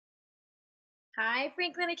Hi,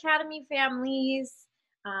 Franklin Academy families.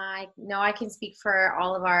 I know I can speak for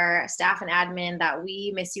all of our staff and admin that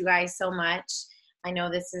we miss you guys so much. I know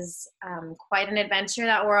this is quite an adventure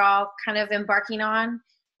that we're all kind of embarking on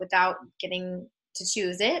without getting to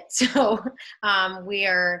choose it. So we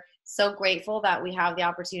are so grateful that we have the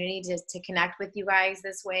opportunity to connect with you guys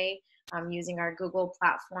this way using our Google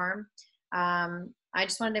platform. I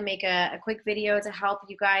just wanted to make a quick video to help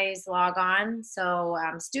you guys log on. So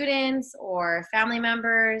students or family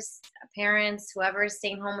members, parents, whoever is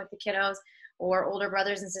staying home with the kiddos, or older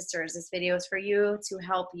brothers and sisters, this video is for you to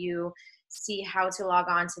help you see how to log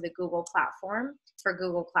on to the Google platform for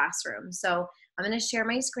Google Classroom. So I'm going to share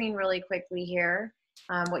my screen really quickly here.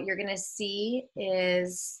 What you're going to see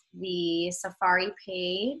is the Safari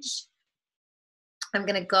page. I'm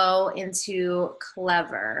going to go into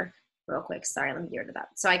Clever real quick. Sorry, let me get rid of that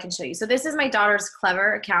so I can show you. So this is my daughter's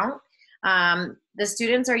Clever account. The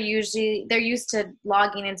students are they're used to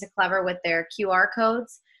logging into Clever with their QR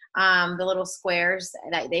codes, the little squares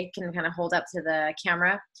that they can kind of hold up to the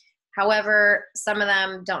camera. However, some of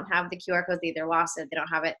them don't have the QR codes. They either lost it, they don't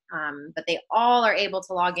have it, but they all are able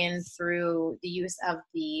to log in through the use of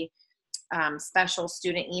the special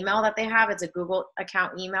student email that they have. It's a Google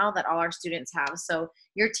account email that all our students have. So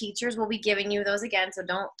your teachers will be giving you those again. So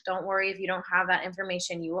don't worry if you don't have that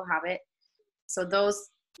information, you will have it. So those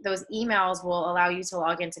emails will allow you to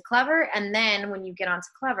log into Clever. And then when you get onto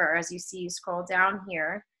Clever, as you see, you scroll down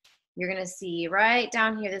here, you're going to see right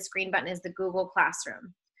down here, this green button is the Google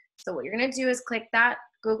Classroom. So what you're going to do is click that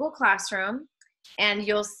Google Classroom and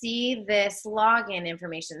you'll see this login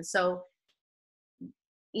information. So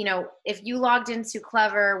you know, if you logged into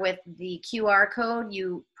Clever with the QR code,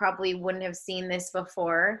 you probably wouldn't have seen this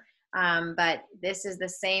before, but this is the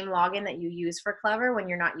same login that you use for Clever when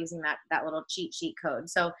you're not using that little cheat sheet code.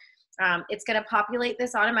 So it's going to populate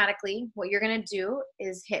this automatically. What you're going to do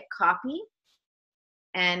is hit copy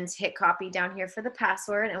and hit copy down here for the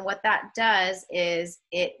password. And what that does is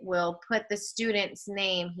it will put the student's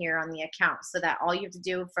name here on the account so that all you have to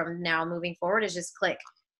do from now moving forward is just click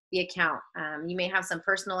the account. You may have some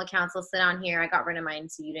personal accounts listed on here. I got rid of mine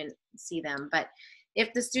so you didn't see them. But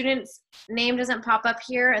if the student's name doesn't pop up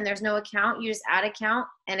here and there's no account, you just add account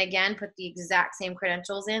and again put the exact same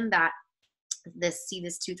credentials in that this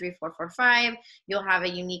 23445. You'll have a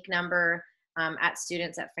unique number at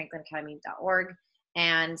students@franklinacademy.org.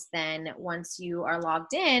 And then once you are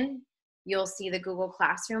logged in, you'll see the Google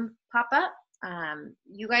Classroom pop up.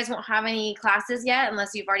 You guys won't have any classes yet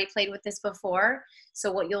unless you've already played with this before.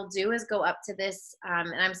 So what you'll do is go up to this,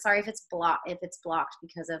 and I'm sorry if it's blocked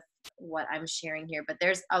because of what I'm sharing here, but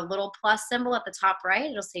there's a little plus symbol at the top right.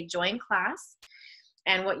 It'll say join class.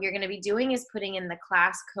 And what you're going to be doing is putting in the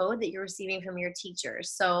class code that you're receiving from your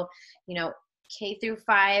teachers. So, you know, K through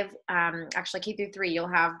 5, actually K through 3, you'll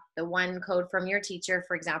have the one code from your teacher.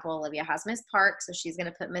 For example, Olivia has Miss Park, so she's going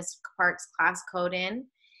to put Miss Park's class code in.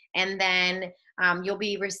 And then you'll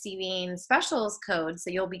be receiving specials code. So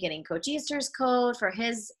you'll be getting Coach Easter's code for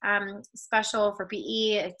his special for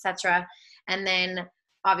PE, etc. And then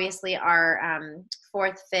obviously our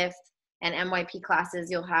 4th, 5th, and MYP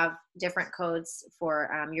classes, you'll have different codes for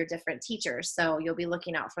your different teachers. So you'll be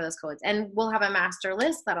looking out for those codes. And we'll have a master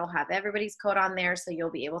list that'll have everybody's code on there. So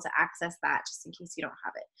you'll be able to access that just in case you don't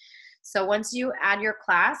have it. So once you add your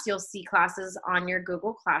class, you'll see classes on your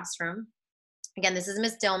Google Classroom. Again, this is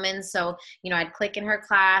Miss Dillman, so, you know, I'd click in her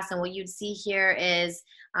class, and what you'd see here is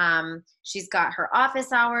she's got her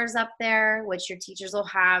office hours up there, which your teachers will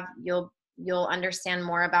have. You'll understand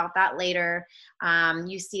more about that later.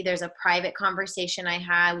 You see there's a private conversation I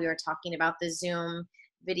had. We were talking about the Zoom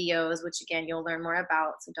videos, which, again, you'll learn more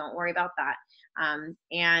about, so don't worry about that.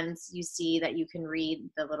 And you see that you can read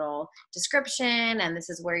the little description, and this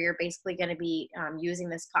is where you're basically going to be using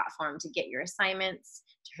this platform to get your assignments,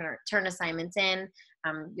 to turn assignments in.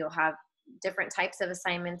 You'll have different types of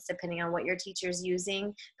assignments depending on what your teacher's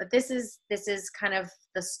using, but this is kind of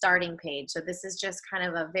the starting page. So this is just kind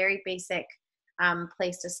of a very basic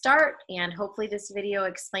place to start, and hopefully this video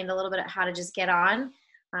explained a little bit of how to just get on.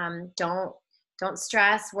 Don't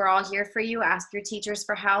stress. We're all here for you. Ask your teachers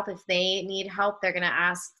for help. If they need help, they're going to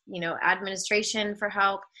ask, you know, administration for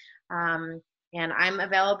help. And I'm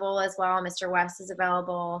available as well. Mr. West is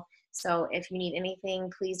available. So if you need anything,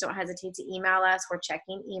 please don't hesitate to email us. We're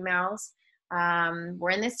checking emails. We're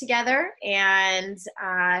in this together. And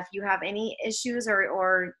if you have any issues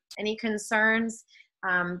or any concerns,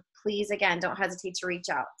 please, again, don't hesitate to reach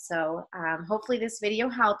out. So hopefully this video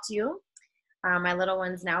helped you. My little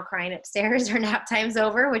one's now crying upstairs. Her nap time's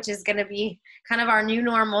over, which is going to be kind of our new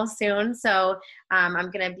normal soon. So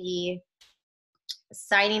I'm going to be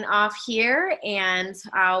signing off here, and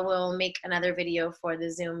I will make another video for the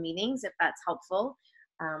Zoom meetings if that's helpful.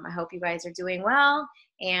 I hope you guys are doing well.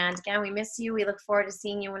 And again, we miss you. We look forward to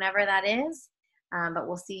seeing you whenever that is. But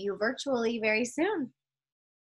we'll see you virtually very soon.